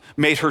trials have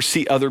made her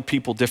see other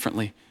people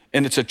differently.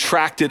 And it's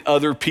attracted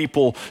other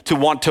people to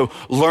want to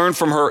learn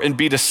from her and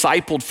be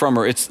discipled from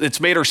her. It's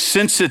made her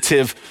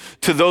sensitive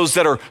to those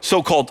that are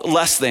so-called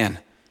less than,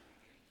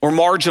 or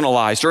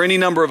marginalized, or any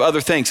number of other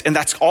things. And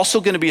that's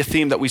also going to be a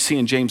theme that we see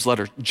in James'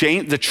 letter.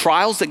 The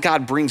trials that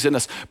God brings in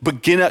us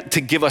begin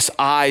to give us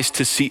eyes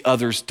to see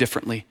others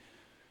differently.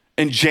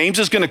 And James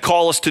is going to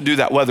call us to do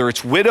that, whether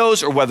it's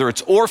widows or whether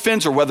it's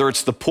orphans or whether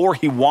it's the poor.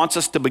 He wants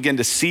us to begin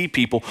to see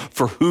people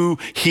for who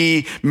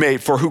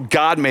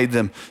God made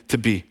them to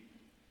be.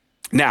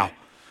 Now,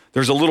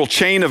 There's a little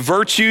chain of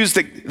virtues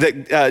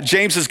that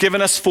James has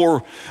given us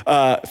for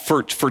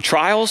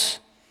trials.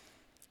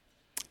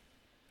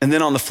 And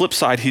then on the flip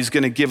side, he's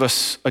going to give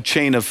us a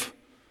chain of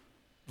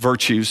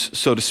virtues,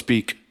 so to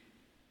speak,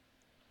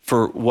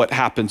 for what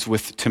happens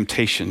with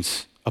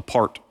temptations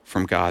apart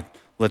from God.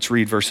 Let's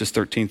read verses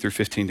 13 through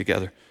 15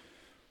 together.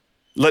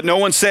 Let no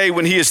one say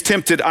when he is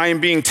tempted, I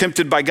am being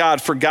tempted by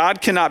God, for God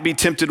cannot be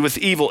tempted with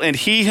evil, and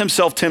he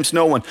himself tempts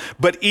no one.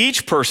 But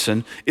each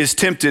person is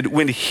tempted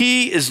when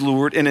he is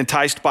lured and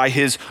enticed by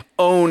his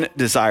own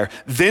desire.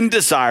 Then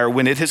desire,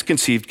 when it has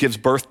conceived, gives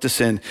birth to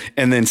sin.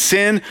 And then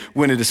sin,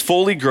 when it is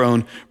fully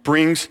grown,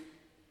 brings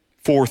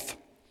forth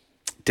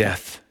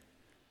death.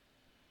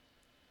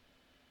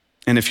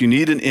 And if you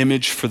need an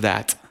image for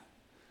that,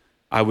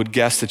 I would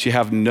guess that you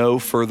have no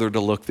further to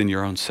look than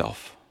your own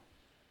self.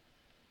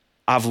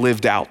 I've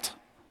lived out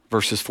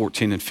verses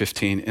 14 and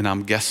 15, and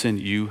I'm guessing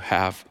you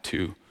have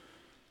too.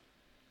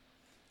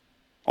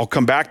 I'll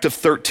come back to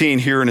 13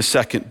 here in a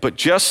second, but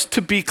just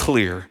to be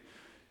clear,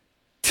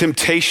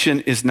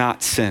 temptation is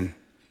not sin.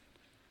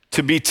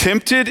 To be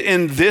tempted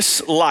in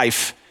this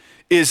life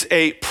is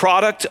a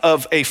product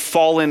of a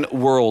fallen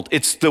world.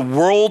 It's the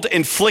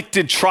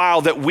world-inflicted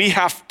trial that we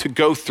have to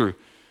go through.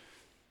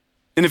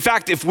 And in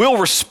fact, if we'll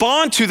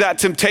respond to that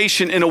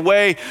temptation in a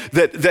way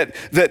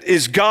that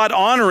is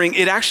God-honoring,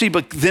 it actually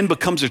then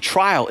becomes a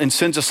trial and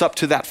sends us up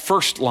to that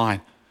first line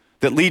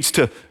that leads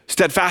to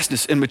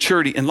steadfastness and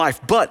maturity in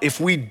life. But if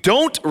we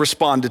don't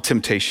respond to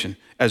temptation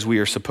as we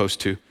are supposed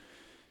to,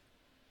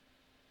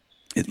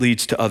 it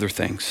leads to other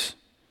things.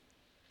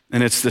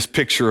 And it's this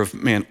picture of,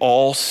 man,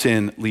 all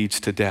sin leads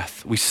to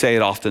death. We say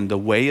it often, the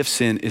way of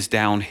sin is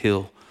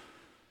downhill.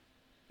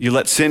 You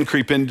let sin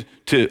creep into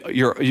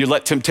you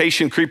let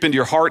temptation creep into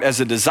your heart as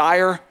a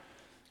desire,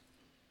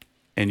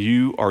 and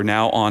you are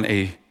now on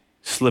a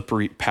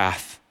slippery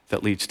path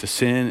that leads to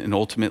sin and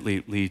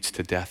ultimately leads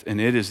to death. And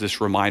it is this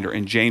reminder,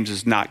 and James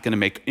is not going to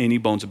make any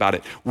bones about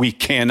it. We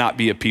cannot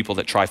be a people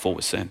that trifle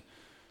with sin,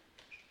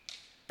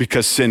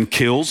 because sin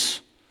kills.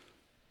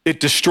 It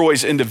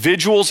destroys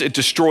individuals, it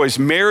destroys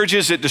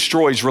marriages, it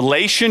destroys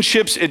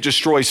relationships, it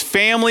destroys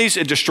families,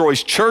 it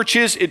destroys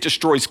churches, it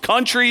destroys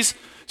countries.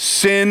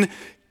 Sin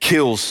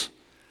kills.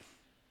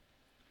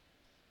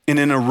 And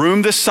in a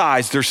room this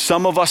size, there's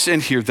some of us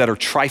in here that are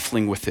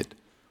trifling with it.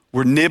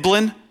 We're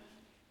nibbling,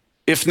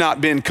 if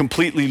not been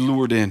completely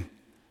lured in.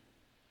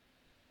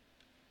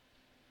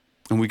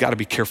 And we got to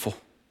be careful.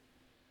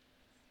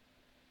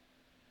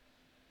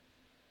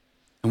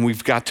 And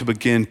we've got to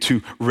begin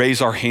to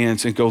raise our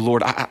hands and go,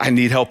 Lord, I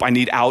need help. I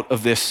need out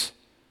of this.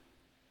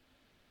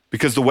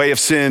 Because the way of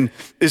sin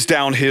is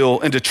downhill,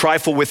 and to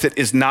trifle with it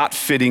is not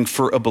fitting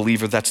for a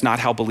believer. That's not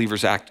how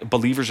believers act.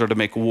 Believers are to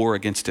make war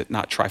against it,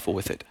 not trifle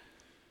with it.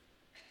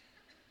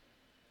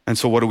 And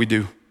so what do we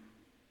do?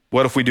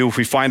 What if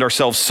we find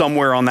ourselves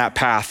somewhere on that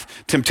path,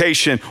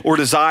 temptation or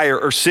desire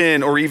or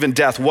sin or even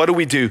death? What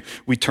do?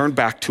 We turn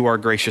back to our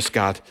gracious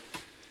God.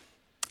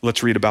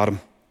 Let's read about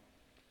him.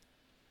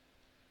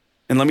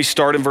 And let me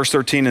start in verse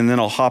 13 and then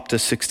I'll hop to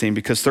 16,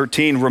 because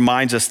 13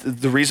 reminds us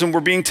the reason we're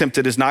being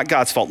tempted is not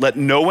God's fault. Let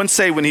no one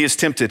say when he is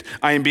tempted,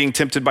 I am being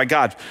tempted by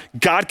God.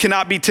 God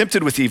cannot be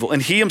tempted with evil,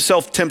 and he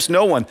himself tempts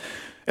no one.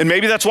 And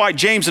maybe that's why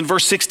James in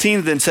verse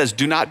 16 then says,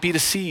 do not be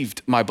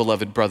deceived, my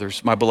beloved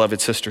brothers, my beloved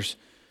sisters,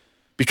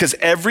 because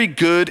every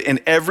good and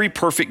every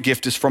perfect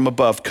gift is from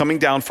above, coming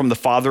down from the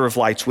Father of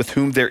lights, with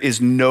whom there is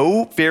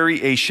no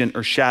variation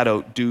or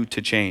shadow due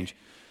to change.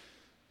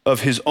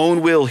 Of his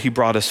own will he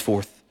brought us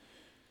forth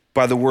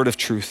by the word of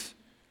truth,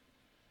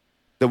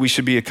 that we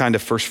should be a kind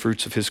of first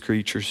fruits of his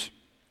creatures.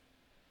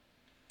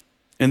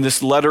 In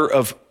this letter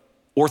of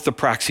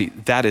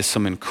orthopraxy, that is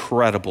some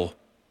incredible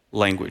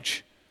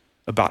language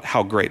about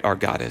how great our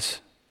God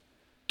is.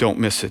 Don't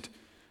miss it.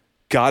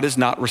 God is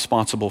not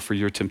responsible for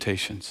your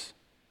temptations.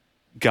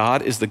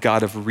 God is the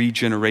God of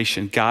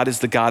regeneration. God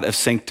is the God of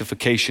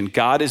sanctification.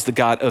 God is the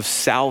God of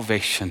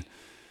salvation,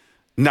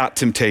 not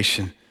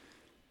temptation.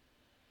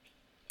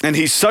 And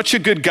he's such a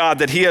good God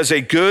that he has a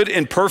good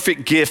and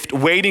perfect gift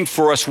waiting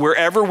for us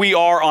wherever we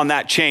are on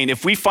that chain.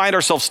 If we find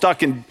ourselves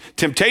stuck in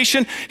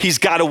temptation, he's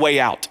got a way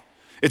out.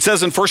 It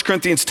says in 1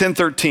 Corinthians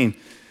 10:13,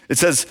 it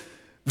says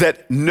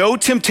that no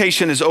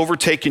temptation has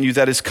overtaken you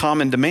that is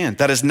common to man.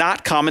 That is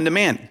not common to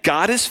man.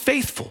 God is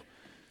faithful,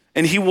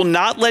 and he will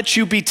not let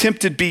you be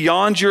tempted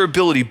beyond your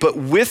ability, but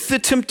with the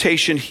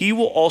temptation, he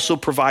will also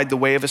provide the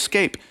way of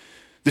escape,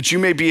 that you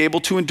may be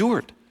able to endure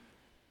it.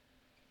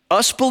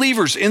 Us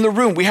believers in the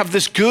room, we have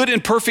this good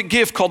and perfect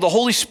gift called the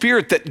Holy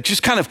Spirit that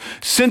just kind of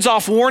sends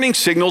off warning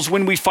signals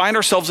when we find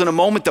ourselves in a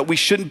moment that we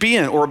shouldn't be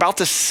in, or about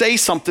to say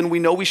something we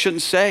know we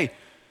shouldn't say.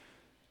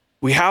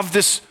 We have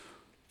this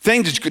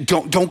thing that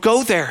don't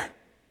go there.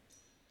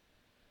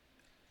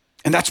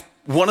 And that's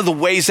one of the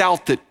ways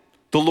out that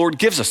the Lord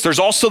gives us. There's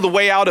also the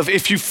way out of,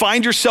 if you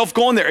find yourself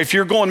going there, if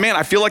you're going, man,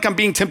 I feel like I'm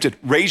being tempted,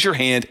 raise your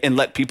hand and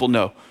let people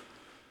know.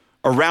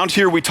 Around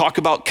here, we talk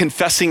about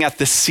confessing at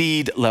the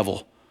seed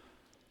level.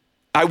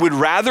 I would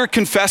rather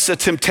confess a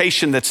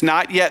temptation that's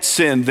not yet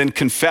sin than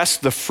confess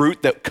the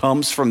fruit that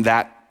comes from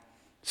that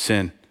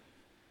sin.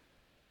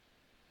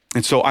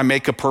 And so I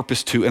make a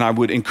purpose to, and I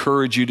would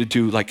encourage you to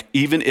do, like,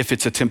 even if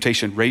it's a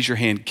temptation, raise your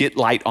hand, get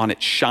light on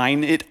it,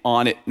 shine it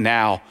on it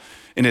now.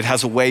 And it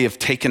has a way of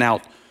taking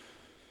out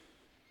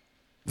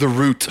the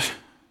root.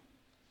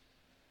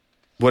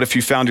 What if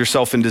you found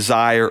yourself in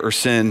desire or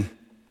sin?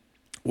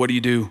 What do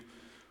you do?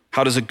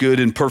 How does a good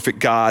and perfect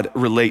God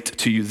relate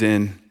to you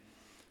then?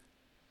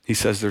 He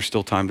says there's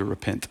still time to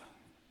repent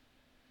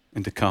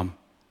and to come.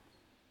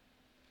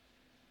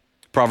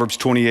 Proverbs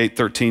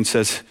 28:13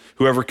 says,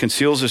 whoever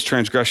conceals his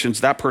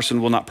transgressions, that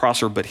person will not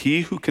prosper, but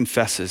he who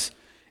confesses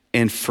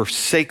and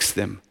forsakes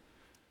them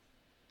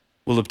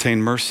will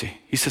obtain mercy.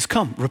 He says,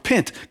 come,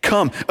 repent,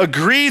 come,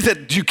 agree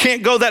that you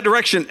can't go that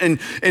direction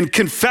and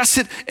confess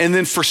it and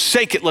then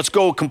forsake it. Let's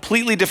go a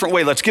completely different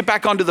way. Let's get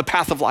back onto the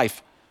path of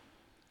life.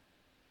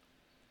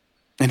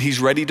 And he's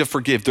ready to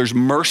forgive. There's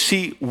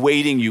mercy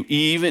waiting you,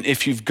 even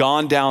if you've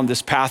gone down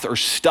this path or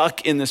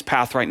stuck in this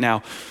path right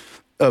now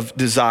of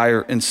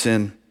desire and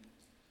sin.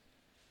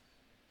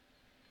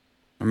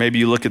 Or maybe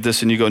you look at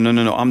this and you go,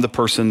 no, I'm the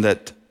person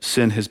that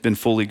sin has been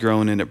fully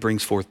grown and it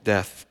brings forth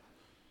death.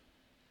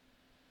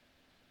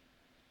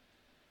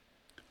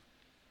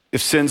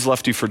 If sin's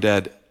left you for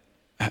dead,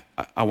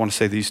 I want to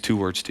say these two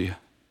words to you.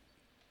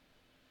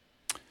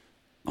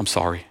 I'm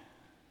sorry.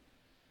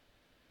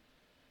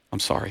 I'm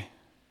sorry.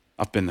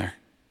 I've been there.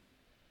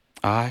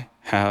 I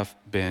have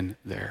been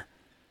there.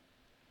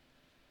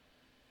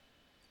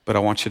 But I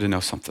want you to know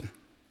something.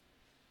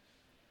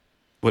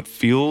 What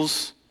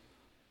feels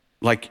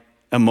like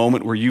a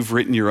moment where you've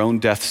written your own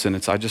death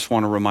sentence, I just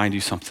want to remind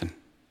you something.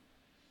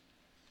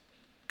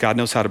 God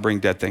knows how to bring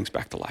dead things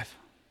back to life.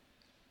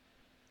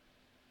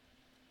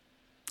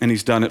 And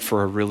he's done it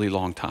for a really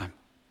long time.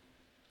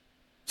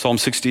 Psalm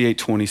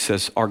 68:20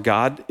 says, our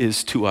God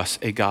is to us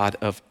a God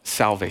of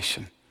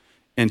salvation,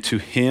 and to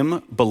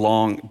him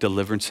belong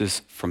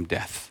deliverances from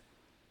death.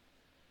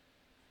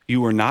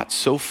 You are not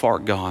so far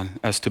gone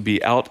as to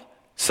be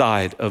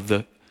outside of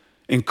the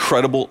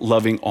incredible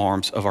loving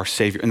arms of our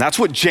Savior. And that's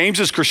what James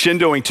is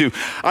crescendoing to.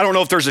 I don't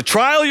know if there's a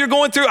trial you're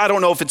going through. I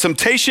don't know if it's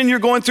temptation you're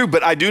going through,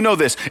 but I do know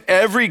this.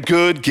 Every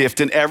good gift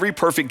and every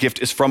perfect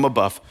gift is from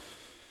above.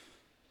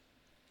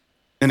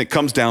 And it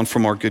comes down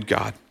from our good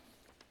God.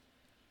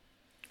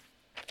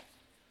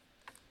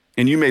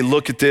 And you may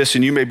look at this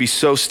and you may be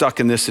so stuck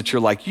in this that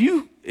you're like,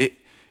 you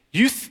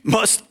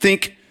must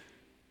think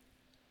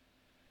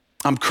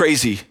I'm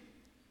crazy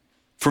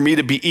for me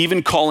to be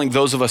even calling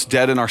those of us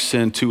dead in our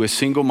sin to a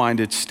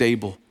single-minded,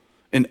 stable,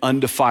 and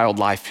undefiled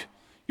life.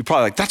 You're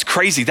probably like, that's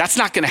crazy. That's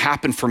not going to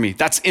happen for me.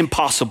 That's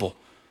impossible.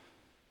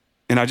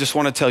 And I just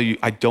want to tell you,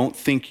 I don't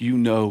think you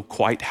know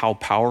quite how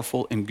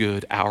powerful and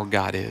good our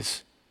God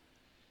is.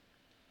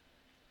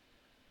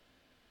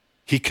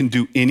 He can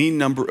do any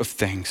number of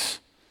things,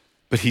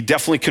 but he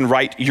definitely can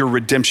write your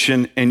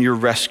redemption and your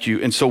rescue.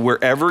 And so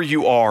wherever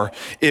you are,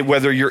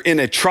 whether you're in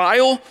a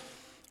trial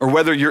or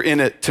whether you're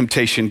in a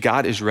temptation,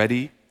 God is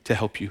ready to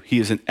help you. He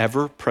is an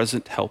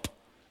ever-present help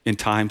in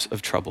times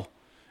of trouble,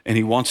 and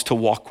he wants to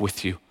walk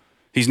with you.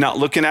 He's not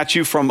looking at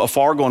you from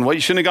afar going, well,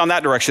 you shouldn't have gone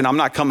that direction. I'm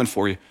not coming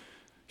for you.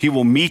 He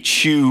will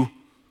meet you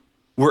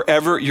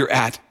wherever you're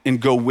at and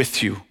go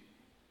with you.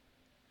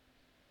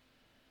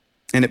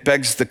 And it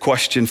begs the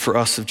question for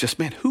us of just,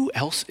 man, who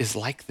else is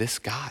like this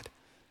God?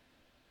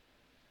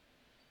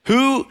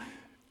 Who,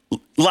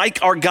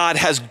 like our God,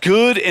 has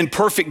good and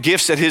perfect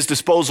gifts at his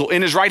disposal?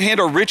 In his right hand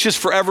are riches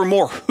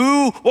forevermore.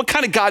 What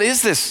kind of God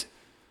is this?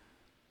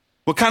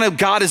 What kind of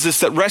God is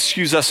this that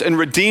rescues us and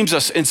redeems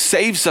us and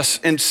saves us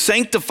and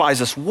sanctifies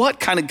us?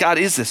 What kind of God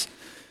is this?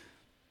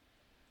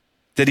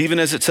 That even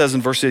as it says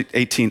in verse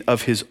 18,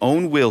 of his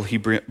own will he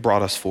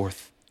brought us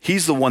forth.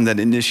 He's the one that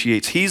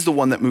initiates. He's the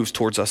one that moves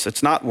towards us.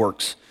 It's not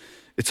works.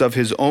 It's of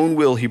his own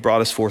will he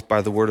brought us forth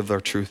by the word of our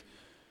truth.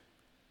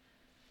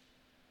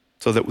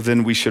 So that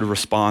then we should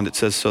respond. It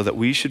says, so that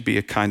we should be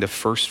a kind of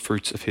first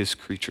fruits of his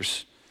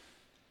creatures.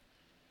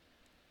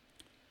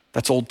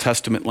 That's Old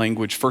Testament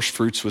language. First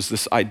fruits was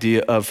this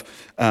idea of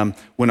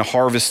when a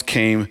harvest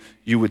came,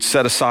 you would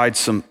set aside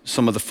some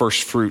of the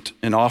first fruit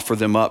and offer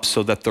them up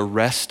so that the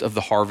rest of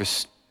the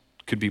harvest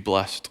could be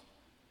blessed.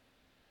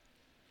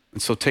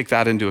 And so take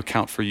that into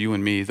account for you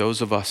and me,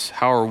 those of us.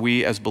 How are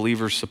we as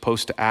believers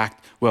supposed to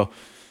act? Well,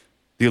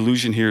 the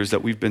illusion here is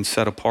that we've been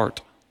set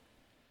apart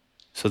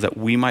so that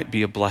we might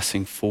be a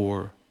blessing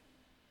for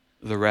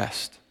the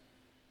rest.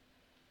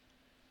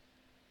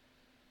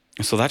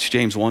 And so that's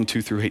James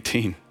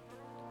 1:2-18.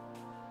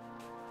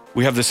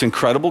 We have this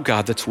incredible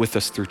God that's with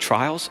us through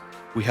trials.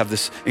 We have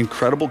this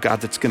incredible God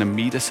that's going to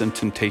meet us in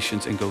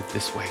temptations and go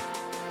this way.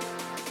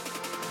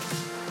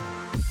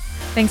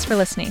 Thanks for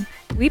listening.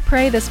 We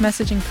pray this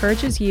message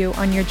encourages you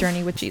on your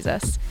journey with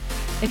Jesus.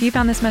 If you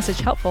found this message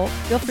helpful,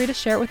 feel free to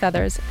share it with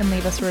others and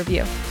leave us a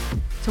review.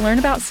 To learn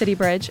about City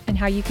Bridge and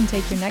how you can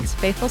take your next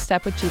faithful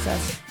step with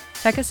Jesus,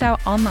 check us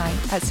out online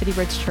at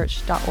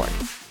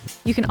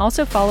citybridgechurch.org. You can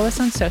also follow us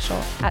on social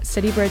at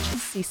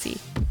CityBridgeCC.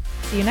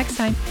 See you next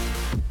time.